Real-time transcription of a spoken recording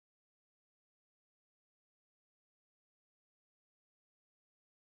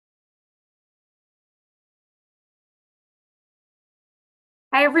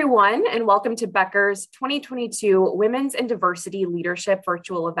Hi, everyone, and welcome to Becker's 2022 Women's and Diversity Leadership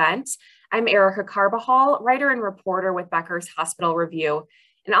Virtual Event. I'm Erica Carbajal, writer and reporter with Becker's Hospital Review,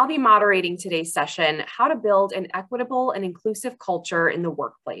 and I'll be moderating today's session, How to Build an Equitable and Inclusive Culture in the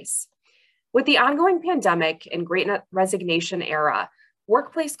Workplace. With the ongoing pandemic and Great Resignation era,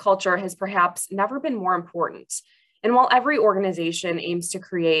 workplace culture has perhaps never been more important. And while every organization aims to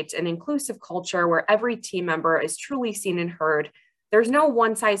create an inclusive culture where every team member is truly seen and heard, there's no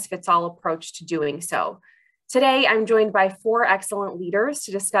one-size-fits-all approach to doing so. Today, I'm joined by four excellent leaders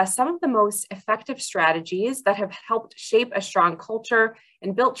to discuss some of the most effective strategies that have helped shape a strong culture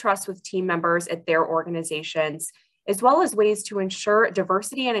and built trust with team members at their organizations, as well as ways to ensure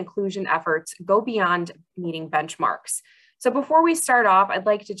diversity and inclusion efforts go beyond meeting benchmarks. So before we start off, I'd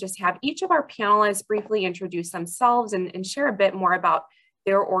like to just have each of our panelists briefly introduce themselves and share a bit more about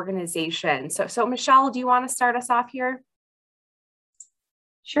their organization. So Michelle, do you want to start us off here?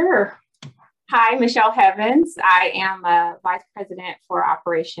 Sure. Hi, Michelle Heavens. I am a Vice President for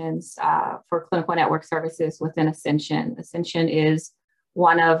Operations for Clinical Network Services within Ascension. Ascension is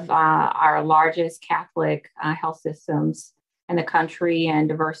one of our largest Catholic health systems in the country, and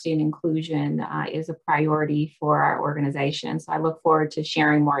diversity and inclusion is a priority for our organization. So I look forward to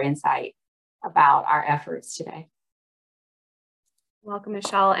sharing more insight about our efforts today. Welcome,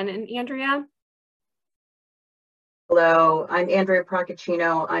 Michelle. And Andrea? Hello, I'm Andrea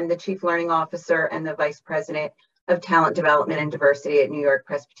Procaccino. I'm the Chief Learning Officer and the Vice President of Talent Development and Diversity at New York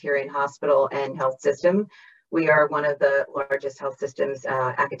Presbyterian Hospital and Health System. We are one of the largest health systems,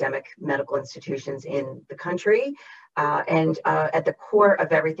 academic medical institutions in the country. And at the core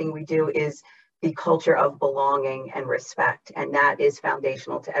of everything we do is the culture of belonging and respect. And that is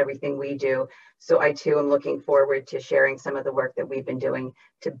foundational to everything we do. So I too am looking forward to sharing some of the work that we've been doing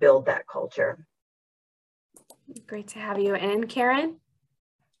to build that culture. Great to have you. And Karen?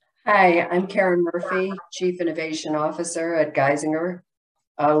 Hi, I'm Karen Murphy, Chief Innovation Officer at Geisinger,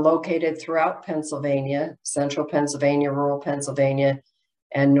 located throughout Pennsylvania, Central Pennsylvania, Rural Pennsylvania,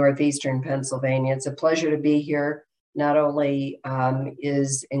 and Northeastern Pennsylvania. It's a pleasure to be here. Not only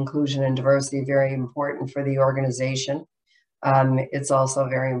is inclusion and diversity very important for the organization, it's also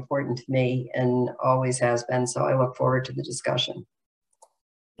very important to me and always has been. So I look forward to the discussion.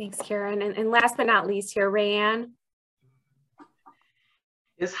 Thanks, Karen. And last but not least here, Rayanne.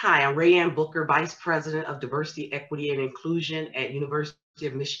 Yes, hi, I'm Rayanne Booker, Vice President of Diversity, Equity, and Inclusion at University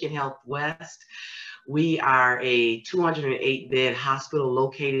of Michigan Health West. We are a 208-bed hospital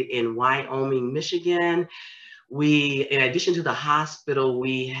located in Wyoming, Michigan. In addition to the hospital,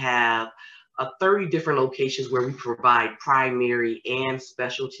 we have 30 different locations where we provide primary and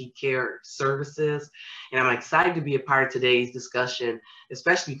specialty care services. And I'm excited to be a part of today's discussion,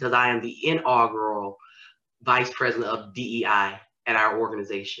 especially because I am the inaugural Vice President of DEI at our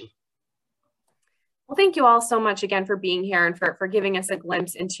organization. Well, thank you all so much again for being here and for giving us a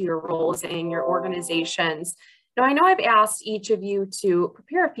glimpse into your roles in your organizations. Now, I know I've asked each of you to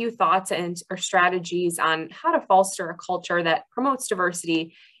prepare a few thoughts or strategies on how to foster a culture that promotes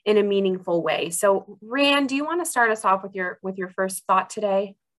diversity in a meaningful way. So, Rayanne, do you want to start us off with your first thought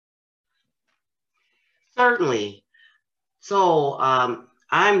today? Certainly. So,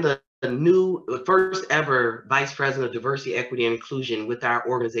 I'm the first ever Vice President of Diversity, Equity, and Inclusion with our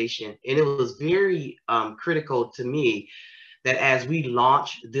organization, and it was very critical to me that as we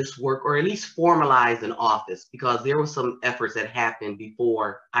launched this work, or at least formalized an office, because there were some efforts that happened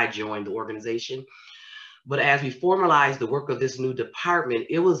before I joined the organization. But as we formalized the work of this new department,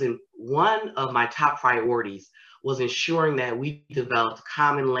 it was one of my top priorities was ensuring that we developed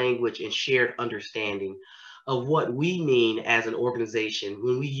common language and shared understanding of what we mean as an organization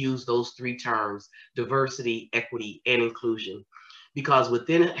when we use those three terms: diversity, equity, and inclusion. Because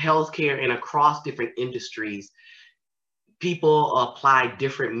within healthcare and across different industries, people apply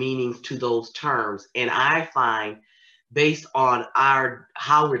different meanings to those terms. And I find based on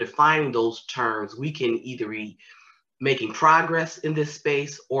how we're defining those terms, we can either be making progress in this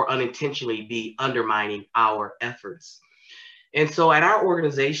space or unintentionally be undermining our efforts. And so at our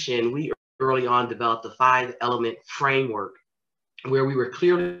organization, we early on developed a 5-element framework where we were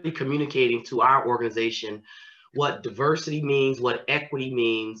clearly communicating to our organization what diversity means, what equity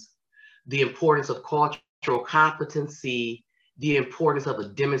means, the importance of cultural competency, the importance of a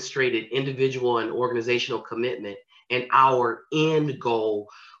demonstrated individual and organizational commitment, and our end goal,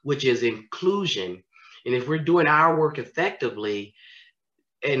 which is inclusion. And if we're doing our work effectively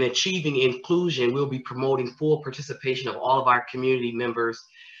and achieving inclusion, we'll be promoting full participation of all of our community members.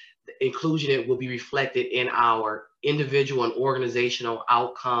 Inclusion will be reflected in our individual and organizational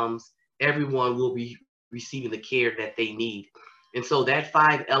outcomes. Everyone will be receiving the care that they need. And so that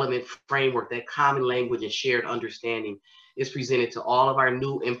 5-element framework, that common language and shared understanding is presented to all of our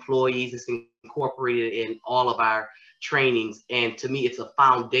new employees. It's incorporated in all of our trainings. And to me, it's a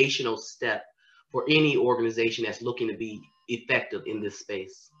foundational step for any organization that's looking to be effective in this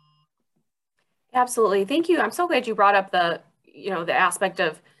space. Absolutely. Thank you. I'm so glad you brought up the aspect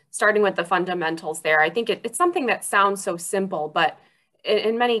of starting with the fundamentals there. I think it's something that sounds so simple, but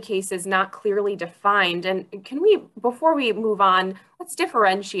in many cases not clearly defined. And can we, before we move on, let's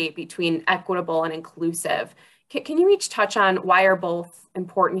differentiate between equitable and inclusive. Can you each touch on why are both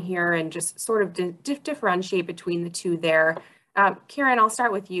important here and just sort of differentiate between the two there? Karen, I'll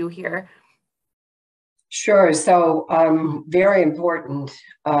start with you here. Sure. So very important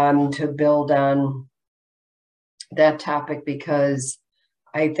to build on that topic, because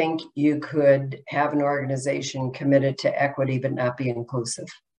I think you could have an organization committed to equity but not be inclusive.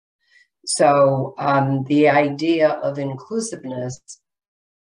 So the idea of inclusiveness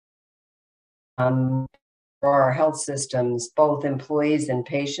for our health systems, both employees and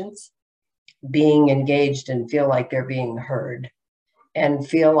patients, being engaged and feel like they're being heard, and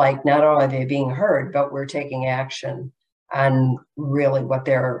feel like not only are they being heard, but we're taking action on really what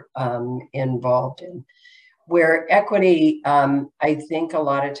they're involved in. Where equity, I think a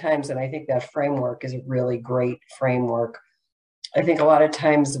lot of times, and I think that framework is a really great framework. I think a lot of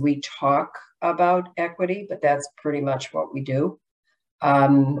times we talk about equity, but that's pretty much what we do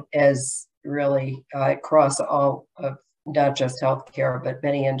as really across all of not just healthcare, but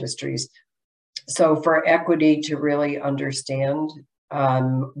many industries. So for equity to really understand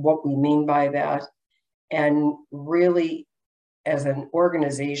what we mean by that, and really as an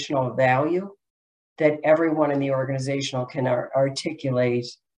organizational value, that everyone in the organizational can articulate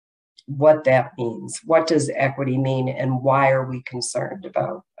what that means. What does equity mean, and why are we concerned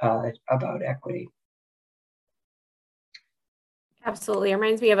about equity? Absolutely. It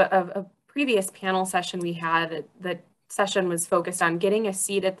reminds me of a previous panel session we had. The session was focused on getting a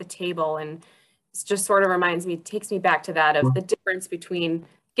seat at the table, and it just sort of takes me back to that of the difference between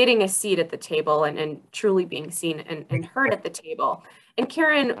getting a seat at the table and truly being seen and heard at the table. And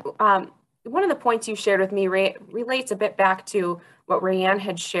Karen, one of the points you shared with me relates a bit back to what Rayanne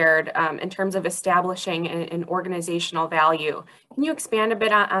had shared in terms of establishing an organizational value. Can you expand a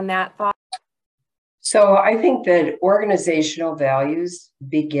bit on that thought? So I think that organizational values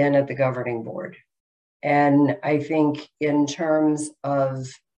begin at the governing board. And I think in terms of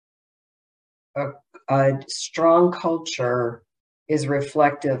a strong culture is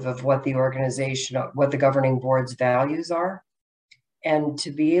reflective of what the governing board's values are. And to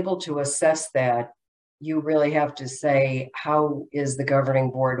be able to assess that, you really have to say, how is the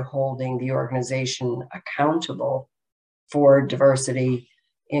governing board holding the organization accountable for diversity,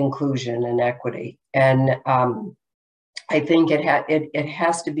 inclusion, and equity? And I think it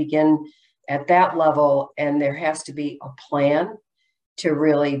has to begin at that level, and there has to be a plan to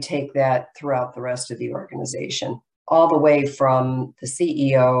really take that throughout the rest of the organization, all the way from the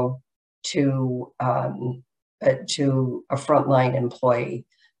CEO to a frontline employee,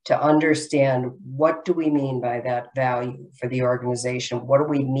 to understand what do we mean by that value for the organization? What do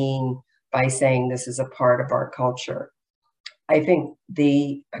we mean by saying this is a part of our culture? I think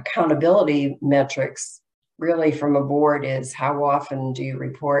the accountability metrics really from a board is how often do you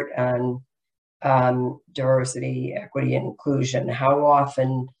report on diversity, equity, and inclusion? How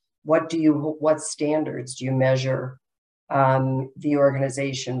often, what standards do you measure the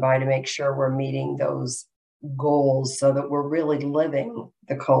organization by to make sure we're meeting those goals, so that we're really living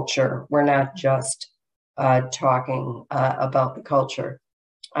the culture? We're not just talking about the culture.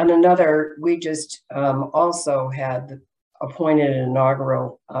 On another, we just also had appointed an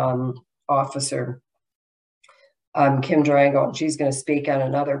inaugural officer, Kim Durango, and she's going to speak on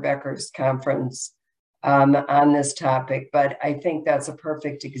another Becker's conference on this topic. But I think that's a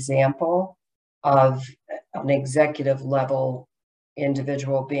perfect example of an executive level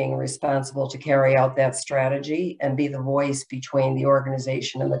individual being responsible to carry out that strategy and be the voice between the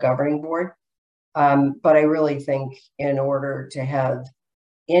organization and the governing board. But I really think in order to have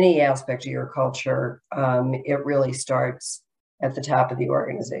any aspect of your culture, it really starts at the top of the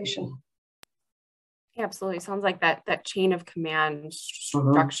organization. Absolutely. Sounds like that chain of command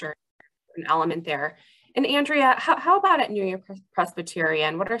structure, an element there. And Andrea, how about at New York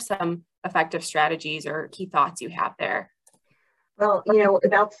Presbyterian? What are some effective strategies or key thoughts you have there? Well,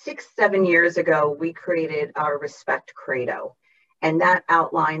 about 6-7 years ago, we created our Respect Credo, and that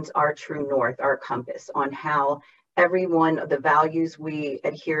outlines our true north, our compass on how every one of the values we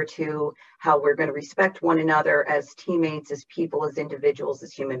adhere to, how we're going to respect one another as teammates, as people, as individuals,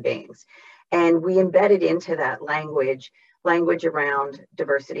 as human beings. And we embedded into that language language around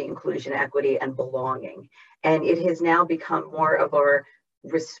diversity, inclusion, equity, and belonging. And it has now become more of our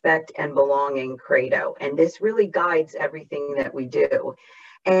respect and belonging credo. And this really guides everything that we do.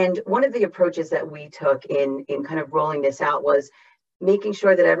 And one of the approaches that we took in kind of rolling this out was making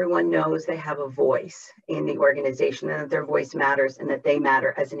sure that everyone knows they have a voice in the organization and that their voice matters and that they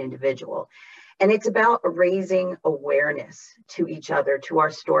matter as an individual. And it's about raising awareness to each other, to our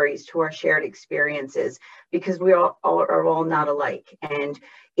stories, to our shared experiences, because we are all not alike. And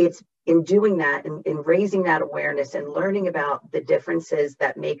it's in doing that, in raising that awareness and learning about the differences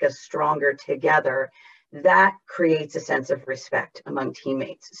that make us stronger together, that creates a sense of respect among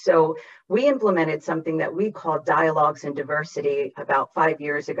teammates. So we implemented something that we call Dialogues in Diversity about 5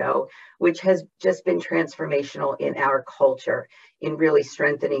 years ago, which has just been transformational in our culture in really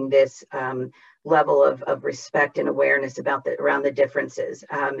strengthening this level of respect and awareness about around the differences.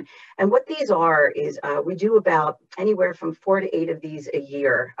 And what these are is we do about anywhere from 4 to 8 of these a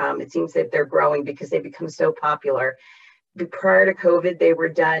year. It seems that they're growing because they become so popular. Prior to COVID, they were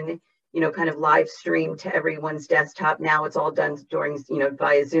done, kind of live streamed to everyone's desktop. Now it's all done during,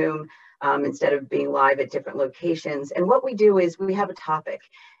 via Zoom instead of being live at different locations. And what we do is we have a topic.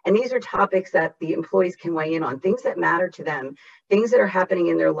 And these are topics that the employees can weigh in on, things that matter to them, things that are happening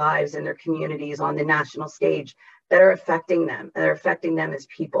in their lives and their communities on the national stage that are affecting them, and are affecting them as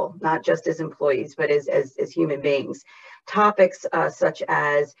people, not just as employees, but as human beings. Topics such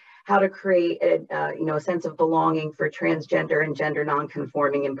as how to create a sense of belonging for transgender and gender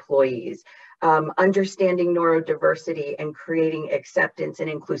nonconforming employees, understanding neurodiversity and creating acceptance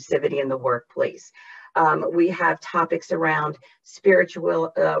and inclusivity in the workplace. We have topics around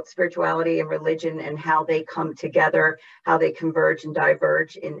spirituality and religion and how they come together, how they converge and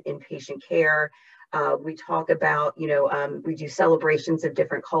diverge in patient care. We talk about, we do celebrations of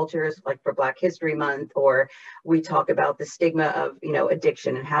different cultures, like for Black History Month, or we talk about the stigma of,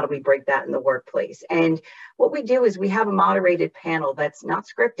 addiction and how do we break that in the workplace. And what we do is we have a moderated panel that's not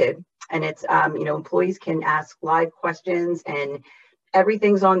scripted, and it's, employees can ask live questions and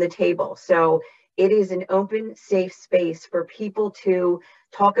everything's on the table. So it is an open, safe space for people to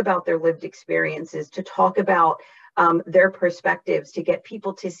talk about their lived experiences, to talk about their perspectives, to get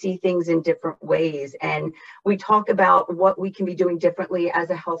people to see things in different ways. And we talk about what we can be doing differently as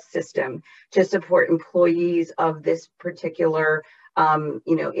a health system to support employees of this particular,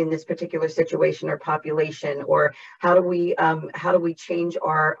 in this particular situation or population, or how do we change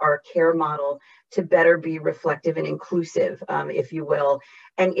our care model to better be reflective and inclusive, if you will.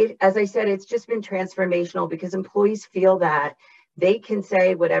 And as I said, it's just been transformational because employees feel that they can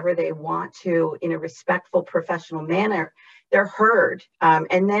say whatever they want to in a respectful, professional manner. They're heard.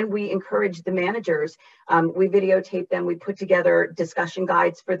 And then we encourage the managers. We videotape them. We put together discussion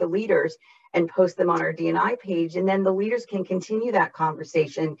guides for the leaders and post them on our D&I page. And then the leaders can continue that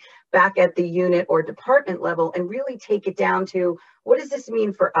conversation back at the unit or department level and really take it down to, what does this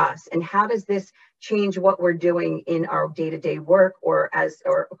mean for us? And how does this change what we're doing in our day-to-day work, or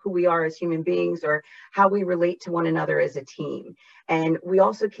who we are as human beings, or how we relate to one another as a team? And we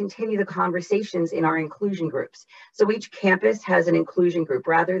also continue the conversations in our inclusion groups. So each campus has an inclusion group.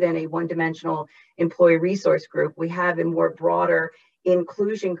 Rather than a one-dimensional employee resource group, we have a more broader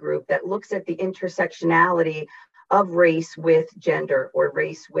inclusion group that looks at the intersectionality of race with gender, or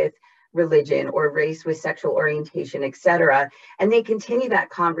race with religion, or race with sexual orientation, et cetera. And they continue that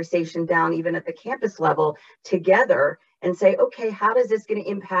conversation down even at the campus level together and say, okay, how is this going to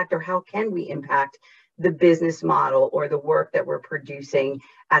impact, or how can we impact the business model or the work that we're producing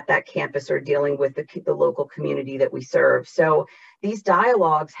at that campus or dealing with the local community that we serve? So these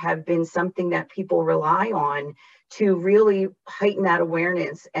dialogues have been something that people rely on to really heighten that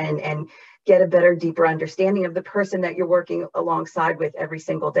awareness and get a better, deeper understanding of the person that you're working alongside with every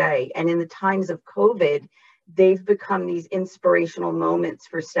single day. And in the times of COVID, they've become these inspirational moments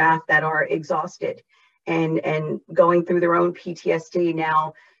for staff that are exhausted and going through their own PTSD.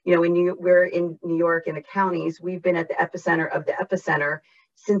 Now, we're in New York in the counties. We've been at the epicenter of the epicenter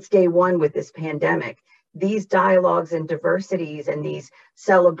since day one with this pandemic. These dialogues and diversities and these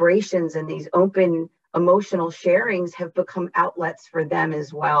celebrations and these open emotional sharings have become outlets for them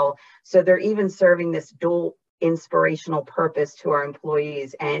as well. So they're even serving this dual inspirational purpose to our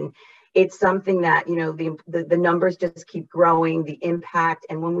employees. And it's something that, the numbers just keep growing, the impact.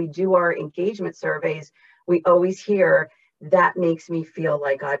 And when we do our engagement surveys, we always hear, that makes me feel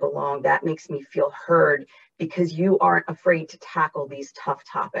like I belong. That makes me feel heard, because you aren't afraid to tackle these tough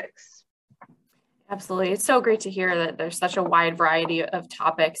topics. Absolutely. It's so great to hear that there's such a wide variety of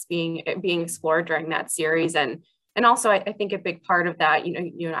topics being explored during that series. And also, I think a big part of that,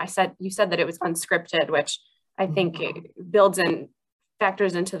 you said that it was unscripted, which I think it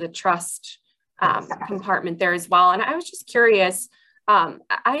factors into the trust compartment there as well. And I was just curious,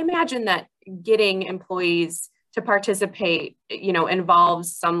 I imagine that getting employees to participate,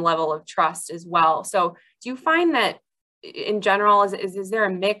 involves some level of trust as well. So do you find that in general, is there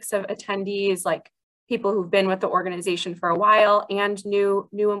a mix of attendees, like people who've been with the organization for a while and new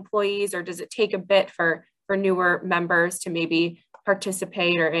employees, or does it take a bit for newer members to maybe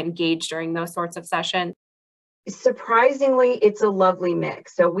participate or engage during those sorts of sessions? Surprisingly, it's a lovely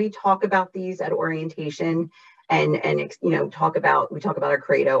mix. So we talk about these at orientation and talk about our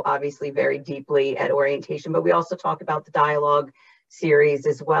credo obviously very deeply at orientation, but we also talk about the dialogue series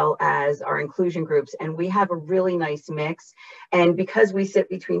as well as our inclusion groups, and we have a really nice mix. And because we sit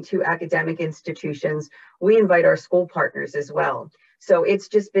between two academic institutions, we invite our school partners as well. So it's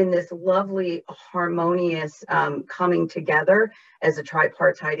just been this lovely, harmonious coming together as a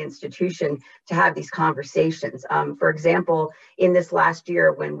tripartite institution to have these conversations. For example, in this last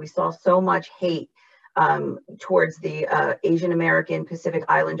year, when we saw so much hate towards the Asian American Pacific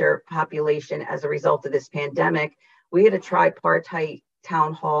Islander population as a result of this pandemic, we had a tripartite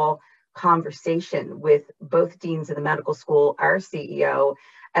town hall conversation with both deans of the medical school, our CEO,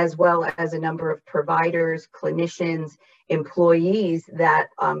 as well as a number of providers, clinicians, employees that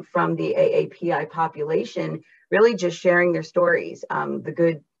from the AAPI population, really just sharing their stories, the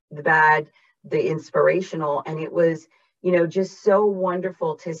good, the bad, the inspirational. And it was, just so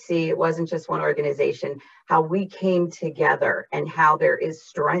wonderful to see. It wasn't just one organization, how we came together and how there is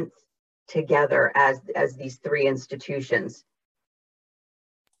strength together as these three institutions.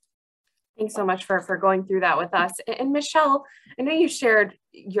 Thanks so much for going through that with us. And Michelle, I know you shared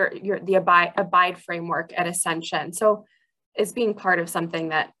the Abide framework at Ascension. So as being part of something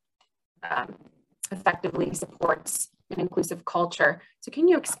that effectively supports an inclusive culture. So can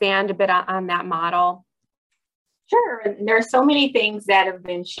you expand a bit on that model? Sure. There are so many things that have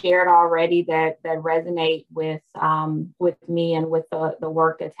been shared already that resonate with me and with the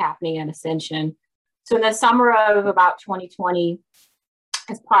work that's happening at Ascension. So in the summer of about 2020,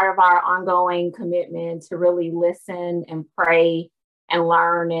 as part of our ongoing commitment to really listen and pray and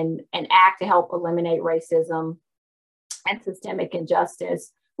learn and act to help eliminate racism and systemic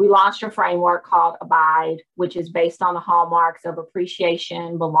injustice, we launched a framework called Abide, which is based on the hallmarks of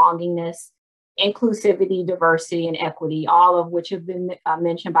appreciation, belongingness, inclusivity, diversity, and equity, all of which have been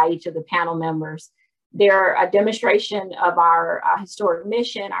mentioned by each of the panel members. They're a demonstration of our historic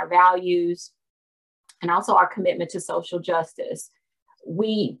mission, our values, and also our commitment to social justice.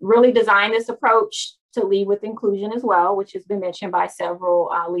 We really designed this approach to lead with inclusion as well, which has been mentioned by several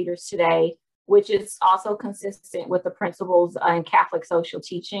leaders today, which is also consistent with the principles in Catholic social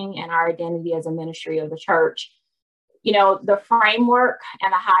teaching and our identity as a ministry of the church. The framework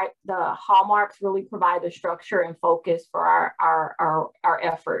and the hallmarks really provide the structure and focus for our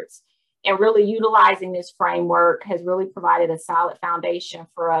efforts. And really utilizing this framework has really provided a solid foundation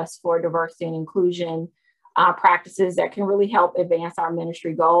for us for diversity and inclusion practices that can really help advance our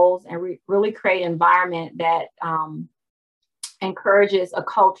ministry goals and really create an environment that encourages a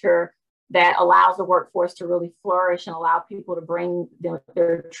culture that allows the workforce to really flourish and allow people to bring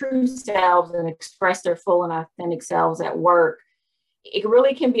their true selves and express their full and authentic selves at work. It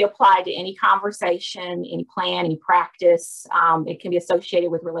really can be applied to any conversation, any plan, any practice. It can be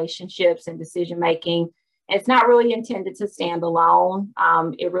associated with relationships and decision-making. It's not really intended to stand alone.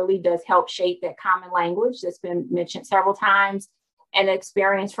 It really does help shape that common language that's been mentioned several times and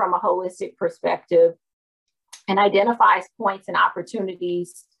experience from a holistic perspective, and identifies points and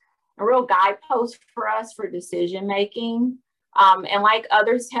opportunities, a real guidepost for us for decision making. And like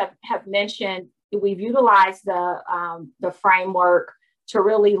others have mentioned, we've utilized the framework to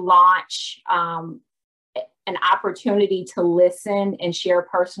really launch an opportunity to listen and share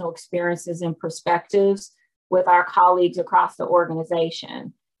personal experiences and perspectives with our colleagues across the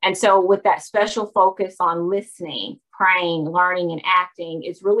organization. And so with that special focus on listening, praying, learning, and acting,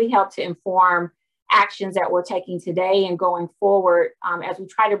 it's really helped to inform actions that we're taking today and going forward as we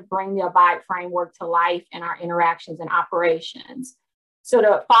try to bring the Abide framework to life in our interactions and operations. So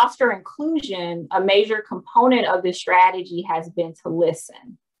to foster inclusion, a major component of this strategy has been to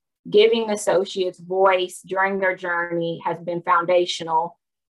listen. Giving associates voice during their journey has been foundational.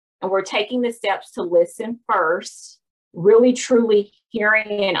 And we're taking the steps to listen first, really truly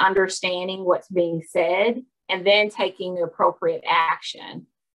hearing and understanding what's being said, and then taking the appropriate action.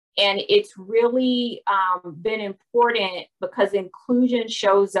 And it's really been important because inclusion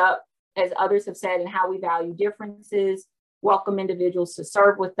shows up, as others have said, in how we value differences, welcome individuals to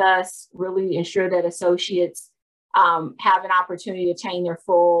serve with us, really ensure that associates have an opportunity to attain their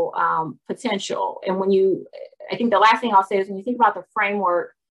full potential. And when you I think the last thing I'll say is when you think about the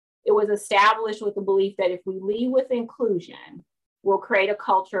framework, it was established with the belief that if we lead with inclusion, we'll create a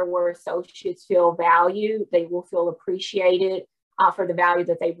culture where associates feel valued, they will feel appreciated for the value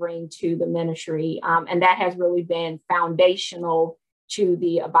that they bring to the ministry. And that has really been foundational to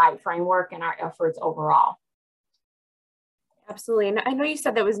the Abide framework and our efforts overall. Absolutely. And I know you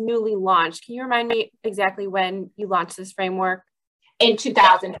said that was newly launched. Can you remind me exactly when you launched this framework? In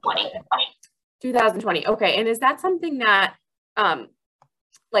 2020. 2020. Okay. And is that something that,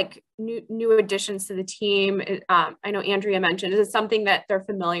 like new additions to the team? I know Andrea mentioned, is it something that they're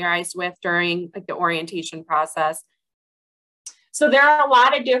familiarized with during like the orientation process? So there are a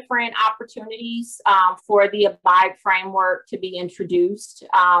lot of different opportunities for the Abide framework to be introduced.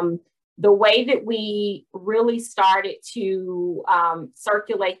 The way that we really started to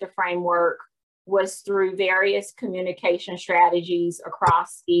circulate the framework was through various communication strategies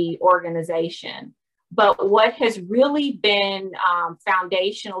across the organization. But what has really been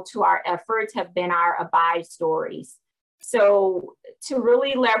foundational to our efforts have been our Abide stories. So to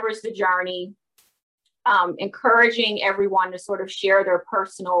really leverage the journey, encouraging everyone to sort of share their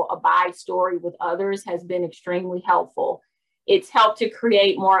personal Abide story with others has been extremely helpful. It's helped to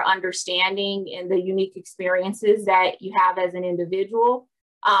create more understanding in the unique experiences that you have as an individual,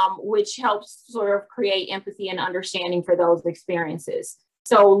 which helps sort of create empathy and understanding for those experiences.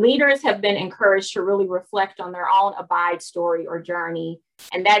 So leaders have been encouraged to really reflect on their own Abide story or journey,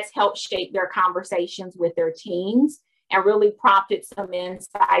 and that's helped shape their conversations with their teams and really prompted some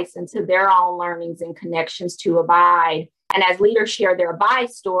insights into their own learnings and connections to Abide. And as leaders share their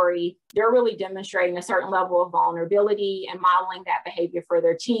Abide story, they're really demonstrating a certain level of vulnerability and modeling that behavior for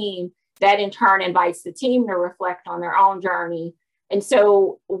their team. That in turn invites the team to reflect on their own journey. And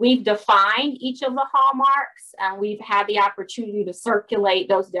so we've defined each of the hallmarks, and we've had the opportunity to circulate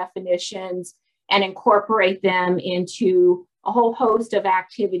those definitions and incorporate them into a whole host of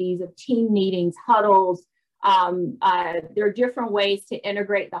activities, of team meetings, huddles. There are different ways to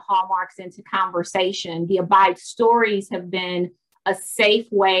integrate the hallmarks into conversation. The Abide stories have been a safe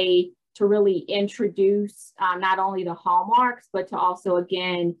way to really introduce not only the hallmarks, but to also,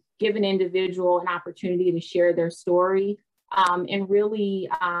 again, give an individual an opportunity to share their story and really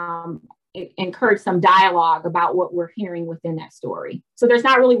encourage some dialogue about what we're hearing within that story. So there's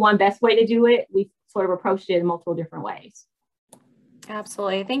not really one best way to do it. We've sort of approached it in multiple different ways.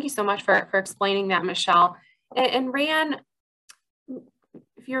 Absolutely. Thank you so much for explaining that, Michelle. And Ryan,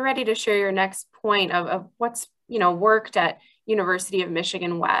 if you're ready to share your next point of what's, worked at University of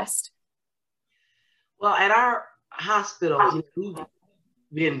Michigan West. Well, at our hospital, we've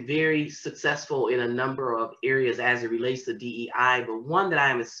been very successful in a number of areas as it relates to DEI, but one that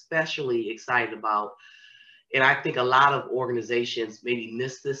I'm especially excited about, and I think a lot of organizations maybe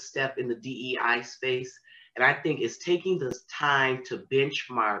miss this step in the DEI space, and I think it's taking this time to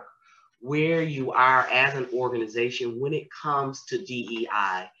benchmark where you are as an organization when it comes to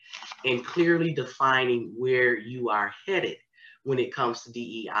DEI and clearly defining where you are headed when it comes to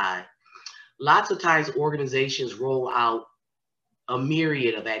DEI. Lots of times organizations roll out a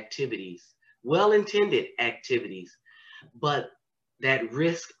myriad of activities, well-intended activities, but that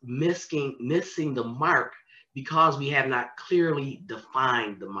risk missing the mark because we have not clearly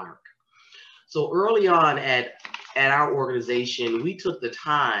defined the mark. So early on at our organization, we took the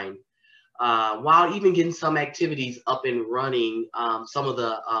time while even getting some activities up and running, some of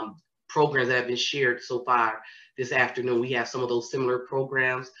the programs that have been shared so far this afternoon, we have some of those similar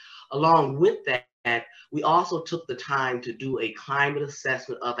programs. Along with that, we also took the time to do a climate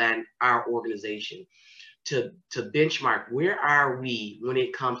assessment of our organization to benchmark where are we when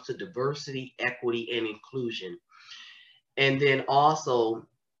it comes to diversity, equity, and inclusion. And then also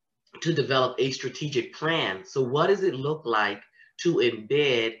to develop a strategic plan. So what does it look like to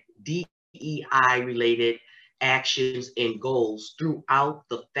embed DEI-related actions and goals throughout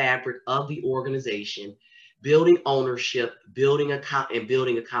the fabric of the organization, building ownership, building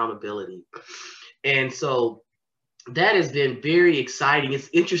accountability. And so that has been very exciting. It's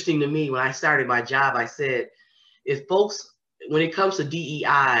interesting to me, when I started my job, I said, if folks, when it comes to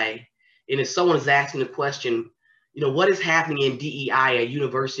DEI, and if someone is asking the question, what is happening in DEI at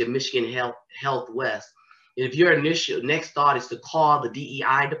University of Michigan Health West? And if your next thought is to call the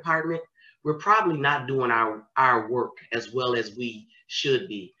DEI department, we're probably not doing our work as well as we should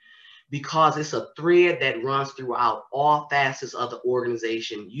be, because it's a thread that runs throughout all facets of the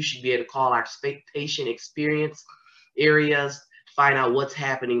organization. You should be able to call our patient experience areas, find out what's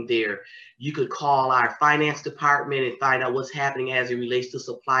happening there. You could call our finance department and find out what's happening as it relates to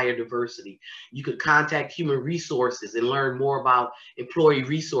supplier diversity. You could contact human resources and learn more about employee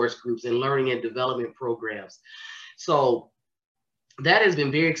resource groups and learning and development programs. So that has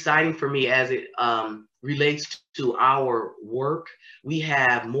been very exciting for me as it relates to our work. We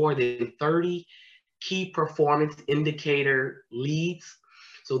have more than 30 key performance indicator leads.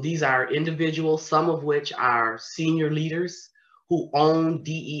 So these are individuals, some of which are senior leaders who own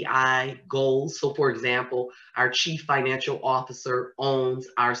DEI goals. So for example, our chief financial officer owns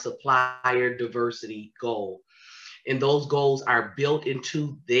our supplier diversity goal. And those goals are built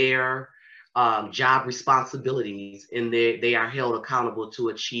into their job responsibilities, and they are held accountable to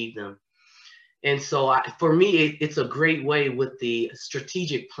achieve them. And so for me, it's a great way with the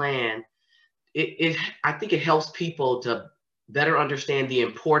strategic plan. I think it helps people to better understand the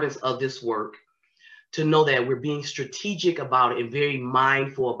importance of this work, to know that we're being strategic about it and very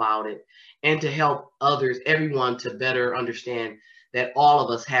mindful about it, and to help others, everyone, to better understand that all of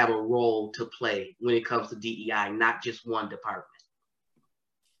us have a role to play when it comes to DEI, not just one department.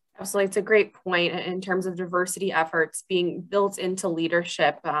 Absolutely. It's a great point in terms of diversity efforts being built into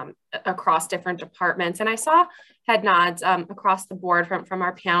leadership across different departments. And I saw head nods across the board from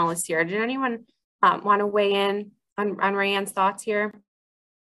our panelists here. Did anyone want to weigh in on Rayanne's thoughts here?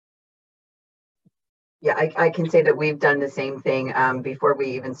 Yeah, I can say that we've done the same thing. Before we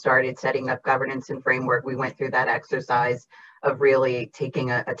even started setting up governance and framework, we went through that exercise of really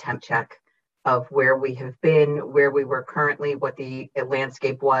taking a temp check of where we have been, where we were currently, what the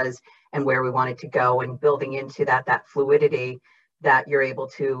landscape was, and where we wanted to go, and building into that fluidity that you're able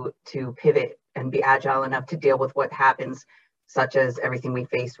to pivot and be agile enough to deal with what happens, such as everything we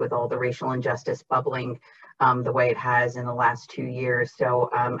faced with all the racial injustice bubbling the way it has in the last 2 years.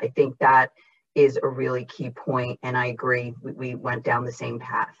 So I think that is a really key point, and I agree, we went down the same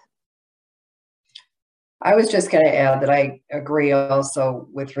path. I was just going to add that I agree also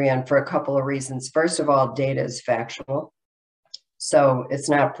with Rayanne for a couple of reasons. First of all, data is factual. So it's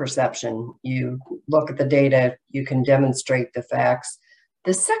not perception. You look at the data, you can demonstrate the facts.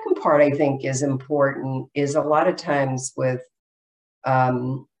 The second part I think is important is a lot of times with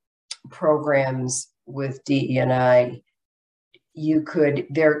programs with DE&I,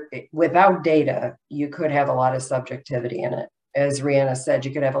 without data, you could have a lot of subjectivity in it. As Rihanna said,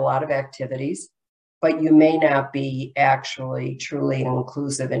 you could have a lot of activities, but you may not be actually truly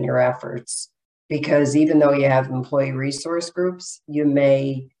inclusive in your efforts, because even though you have employee resource groups, you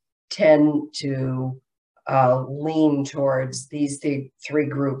may tend to lean towards these three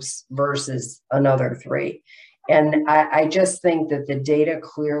groups versus another three. And I just think that the data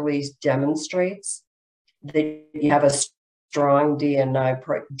clearly demonstrates that you have a strong DE&I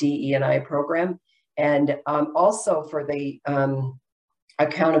program. And also for the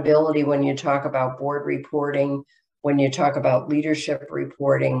accountability, when you talk about board reporting, when you talk about leadership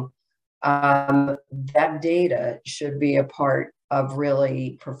reporting, that data should be a part of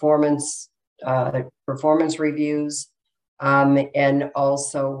really performance reviews, and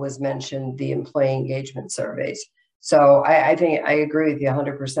also was mentioned the employee engagement surveys. So I think I agree with you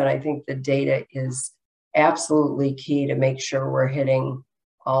 100%. I think the data is absolutely key to make sure we're hitting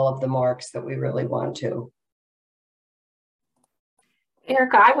all of the marks that we really want to.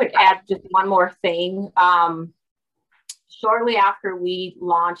 Erica, I would add just one more thing. Shortly after we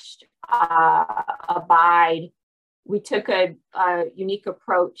launched Abide, we took a unique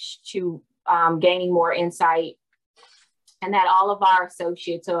approach to gaining more insight, and that all of our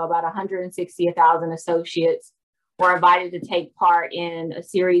associates, so about 160,000 associates, were invited to take part in a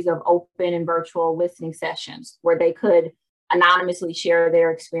series of open and virtual listening sessions where they could anonymously share their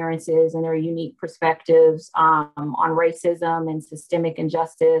experiences and their unique perspectives on racism and systemic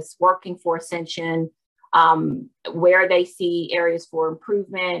injustice, working for Ascension, where they see areas for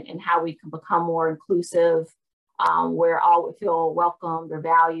improvement and how we can become more inclusive, where all would feel welcomed or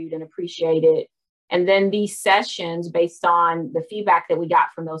valued and appreciated. And then these sessions, based on the feedback that we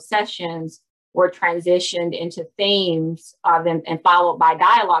got from those sessions, were transitioned into themes and followed by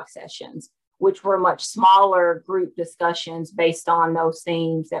dialogue sessions, which were much smaller group discussions based on those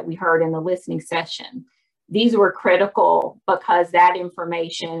themes that we heard in the listening session. These were critical because that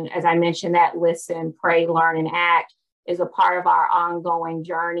information, as I mentioned, that listen, pray, learn, and act is a part of our ongoing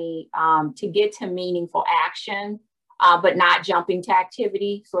journey to get to meaningful action, but not jumping to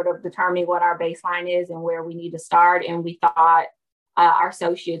activity, sort of determining what our baseline is and where we need to start. And we thought our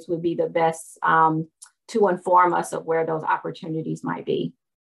associates would be the best to inform us of where those opportunities might be.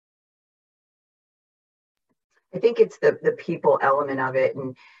 I think it's the people element of it.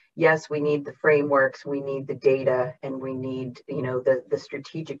 And, yes, we need the frameworks, we need the data, and we need, you know, the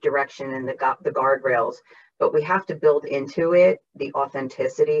strategic direction and the guardrails, but we have to build into it the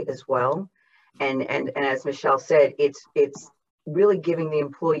authenticity as well. And as Michelle said, it's really giving the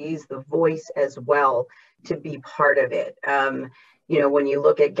employees the voice as well to be part of it. You know, when you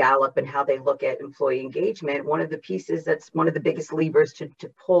look at Gallup and how they look at employee engagement, one of the pieces that's one of the biggest levers to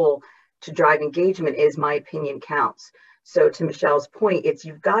pull to drive engagement is my opinion counts. So to Michelle's point, it's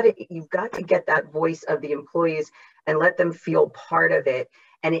you've got to get that voice of the employees and let them feel part of it,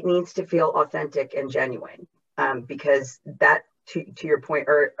 and it needs to feel authentic and genuine, because that, to your point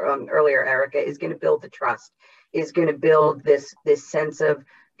earlier, Erica, is going to build the trust, is going to build this sense of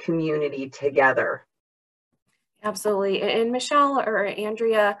community together. Absolutely. And Michelle or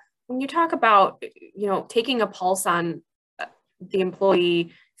Andrea, when you talk about, you know, taking a pulse on the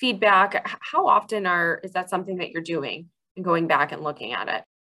employee feedback, how often is that something that you're doing and going back and looking at it?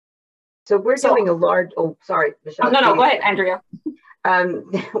 So we're doing a large, oh, sorry, Michelle. No, go ahead, Andrea.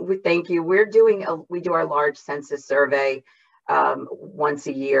 Thank you. We do our large census survey once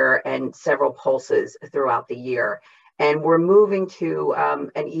a year and several pulses throughout the year. And we're moving to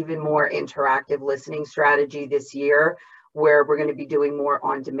an even more interactive listening strategy this year, where we're going to be doing more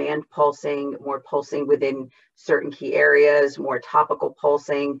on-demand pulsing, more pulsing within certain key areas, more topical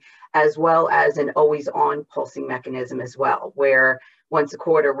pulsing, as well as an always-on pulsing mechanism as well, where once a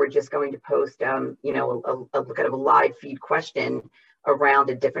quarter we're just going to post, you know, a kind of a live feed question around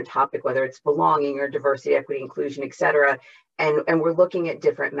a different topic, whether it's belonging or diversity, equity, inclusion, et cetera. And we're looking at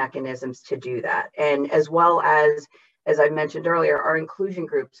different mechanisms to do that. And as well as I mentioned earlier, our inclusion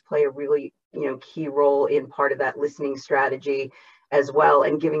groups play a really, you know, key role in part of that listening strategy as well,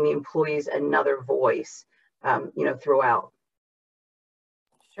 and giving the employees another voice, you know, throughout.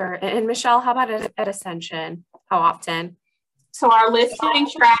 Sure. And Michelle, how about at Ascension? How often? So our listening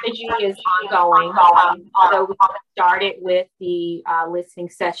strategy is ongoing. Although we started with the listening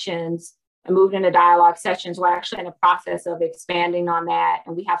sessions and moved into dialogue sessions, we're actually in the process of expanding on that.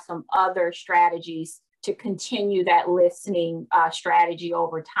 And we have some other strategies to continue that listening strategy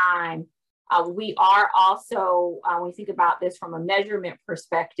over time. We are also, when we think about this from a measurement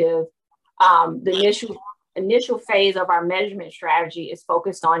perspective, the initial phase of our measurement strategy is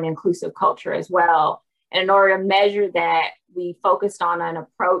focused on inclusive culture as well. And in order to measure that, we focused on an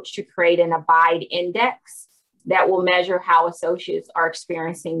approach to create an Abide index that will measure how associates are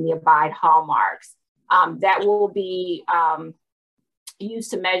experiencing the Abide hallmarks. That will be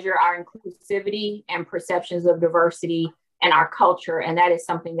used to measure our inclusivity and perceptions of diversity and our culture. And that is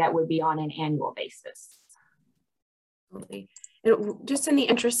something that would be on an annual basis. Absolutely. Just in the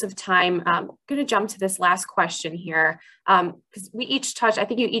interest of time, I'm going to jump to this last question here, because we each touched, I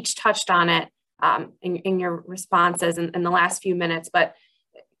think you each touched on it in your responses in the last few minutes, but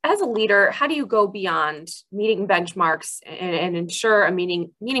as a leader, how do you go beyond meeting benchmarks and ensure a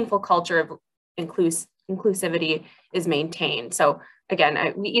meaningful culture of inclusivity is maintained? So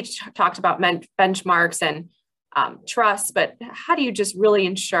again, we each talked about benchmarks and trust, but how do you just really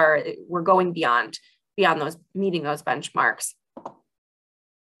ensure we're going beyond those, meeting those benchmarks?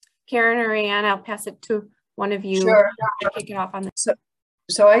 Karen or Ann, I'll pass it to one of you. Sure. To kick it off on this.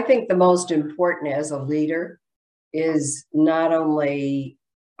 So I think the most important as a leader is not only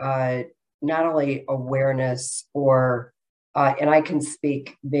awareness or, and I can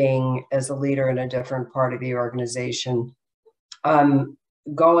speak being as a leader in a different part of the organization.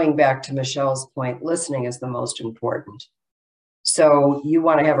 Going back to Michelle's point, listening is the most important. So you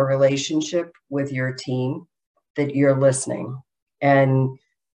want to have a relationship with your team that you're listening. And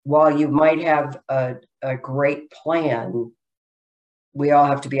while you might have a great plan, we all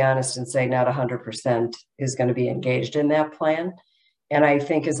have to be honest and say not 100% is going to be engaged in that plan. And I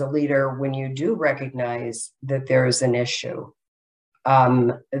think as a leader, when you do recognize that there is an issue,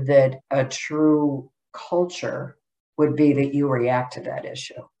 that a true culture would be that you react to that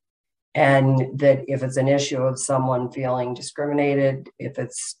issue. And that if it's an issue of someone feeling discriminated, if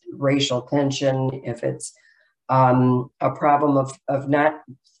it's racial tension, if it's a problem of not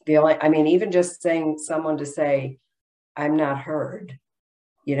feeling, I mean, even just saying someone to say, I'm not heard,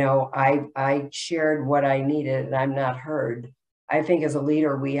 you know, I shared what I needed and I'm not heard. I think as a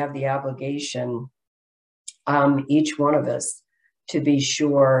leader, we have the obligation, each one of us, to be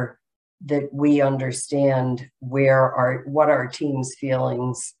sure that we understand what our team's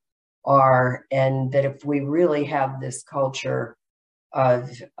feelings are, and that if we really have this culture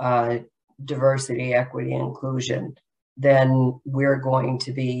of diversity, equity, and inclusion, then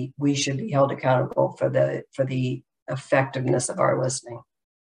we should be held accountable for the effectiveness of our listening.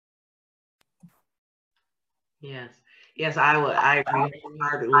 Yes. Yes, I agree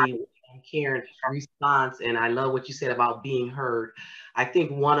wholeheartedly with Karen's response, and I love what you said about being heard. I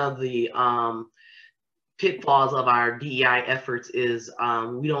think one of the pitfalls of our DEI efforts is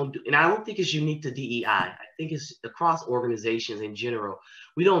we don't do, and I don't think it's unique to DEI. I think it's across organizations in general.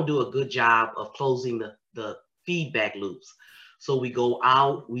 We don't do a good job of closing the feedback loops. So we go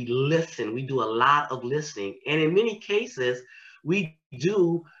out, we listen, we do a lot of listening. And in many cases, we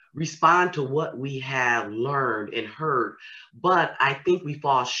do respond to what we have learned and heard. But I think we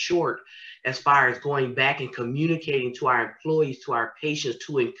fall short as far as going back and communicating to our employees, to our patients,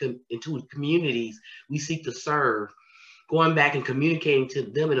 into communities we seek to serve, going back and communicating to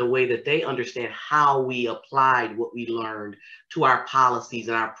them in a way that they understand how we applied what we learned to our policies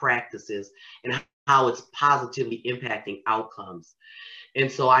and our practices and how it's positively impacting outcomes. And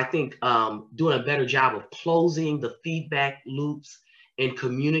so I think doing a better job of closing the feedback loops and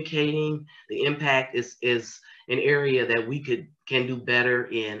communicating the impact is an area that we can do better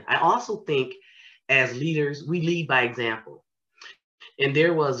in. I also think as leaders, we lead by example. And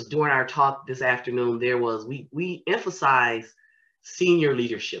there was, during our talk this afternoon, we emphasize senior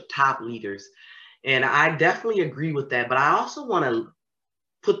leadership, top leaders. And I definitely agree with that. But I also want to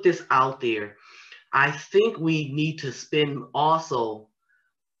put this out there. I think we need to spend also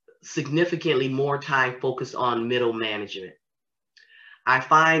significantly more time focused on middle management. I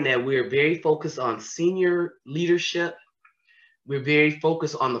find that we're very focused on senior leadership. We're very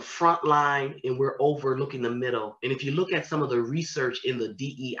focused on the front line and we're overlooking the middle. And if you look at some of the research in the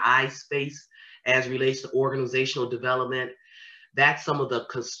DEI space as relates to organizational development, that's some of the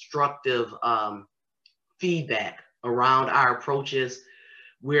constructive feedback around our approaches.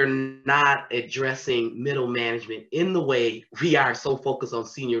 We're not addressing middle management in the way we are so focused on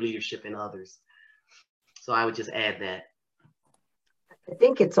senior leadership and others. So I would just add that. I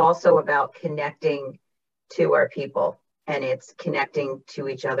think it's also about connecting to our people, and it's connecting to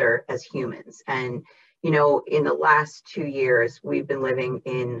each other as humans. And, you know, in the last 2 years, we've been living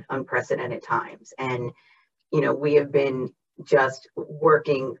in unprecedented times. And, you know, we have been just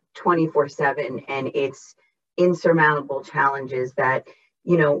working 24/7, and it's insurmountable challenges that,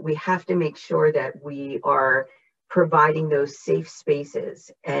 you know, we have to make sure that we are providing those safe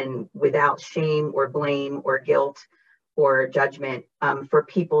spaces and without shame or blame or guilt or judgment for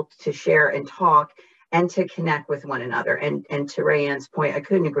people to share and talk and to connect with one another. And to Rayanne's point, I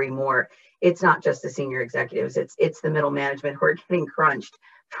couldn't agree more. It's not just the senior executives, it's the middle management who are getting crunched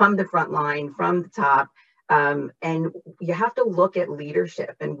from the front line, from the top. And you have to look at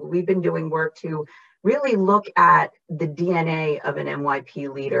leadership. And we've been doing work to really look at the DNA of an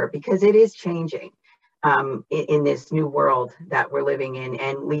MYP leader, because it is changing in this new world that we're living in,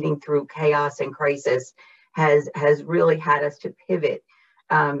 and leading through chaos and crisis has really had us to pivot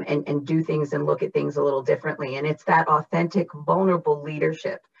and do things and look at things a little differently. And it's that authentic, vulnerable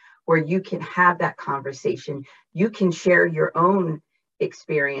leadership where you can have that conversation. You can share your own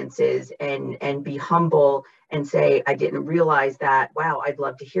experiences and be humble and say, I didn't realize that. Wow, I'd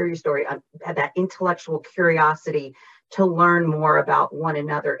love to hear your story. That intellectual curiosity to learn more about one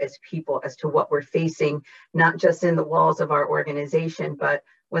another as people, as to what we're facing, not just in the walls of our organization, but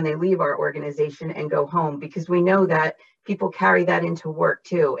when they leave our organization and go home, because we know that people carry that into work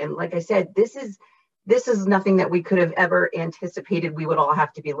too. And like I said, this is nothing that we could have ever anticipated we would all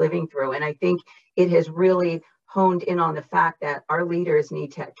have to be living through. And I think it has really honed in on the fact that our leaders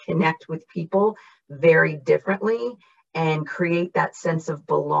need to connect with people very differently and create that sense of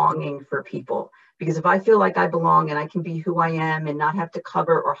belonging for people. Because if I feel like I belong and I can be who I am and not have to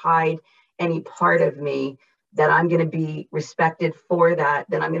cover or hide any part of me, that I'm going to be respected for that,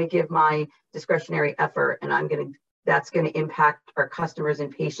 then I'm going to give my discretionary effort, and that's going to impact our customers and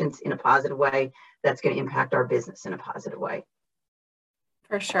patients in a positive way. That's going to impact our business in a positive way.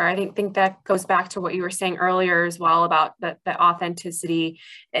 For sure. I think that goes back to what you were saying earlier as well about the authenticity.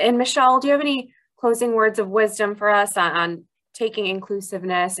 And Michelle, do you have any closing words of wisdom for us on taking inclusive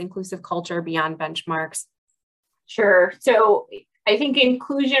culture beyond benchmarks? Sure. So I think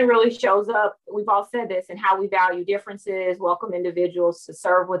inclusion really shows up, we've all said this, in how we value differences, welcome individuals to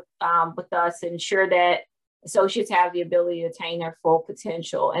serve with us, ensure that associates have the ability to attain their full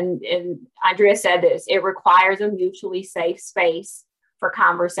potential. And Andrea said this, it requires a mutually safe space for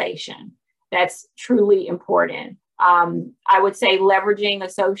conversation. That's truly important. I would say leveraging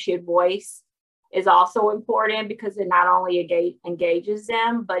associate voice is also important, because it not only engages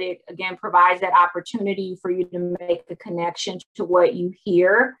them, but it again provides that opportunity for you to make the connection to what you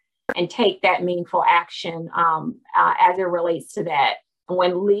hear and take that meaningful action as it relates to that. And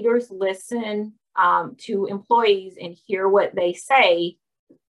when leaders listen to employees and hear what they say,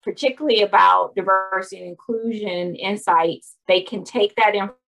 particularly about diversity and inclusion insights, they can take that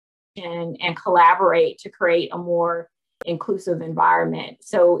information and collaborate to create a more inclusive environment.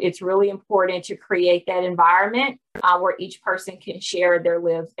 So it's really important to create that environment where each person can share their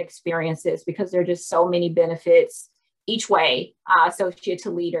lived experiences, because there are just so many benefits each way, associate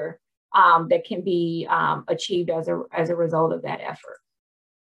to leader, that can be achieved as a result of that effort.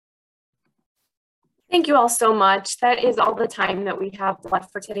 Thank you all so much. That is all the time that we have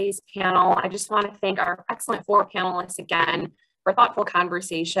left for today's panel. I just want to thank our excellent 4 panelists again for thoughtful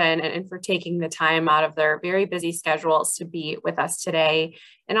conversation and for taking the time out of their very busy schedules to be with us today.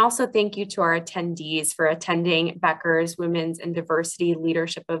 And also thank you to our attendees for attending Becker's Women's and Diversity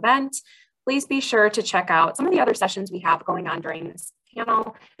Leadership event. Please be sure to check out some of the other sessions we have going on during this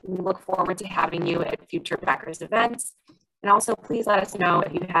panel. We look forward to having you at future Becker's events. And also please let us know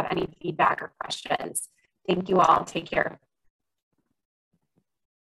if you have any feedback or questions. Thank you all. Take care.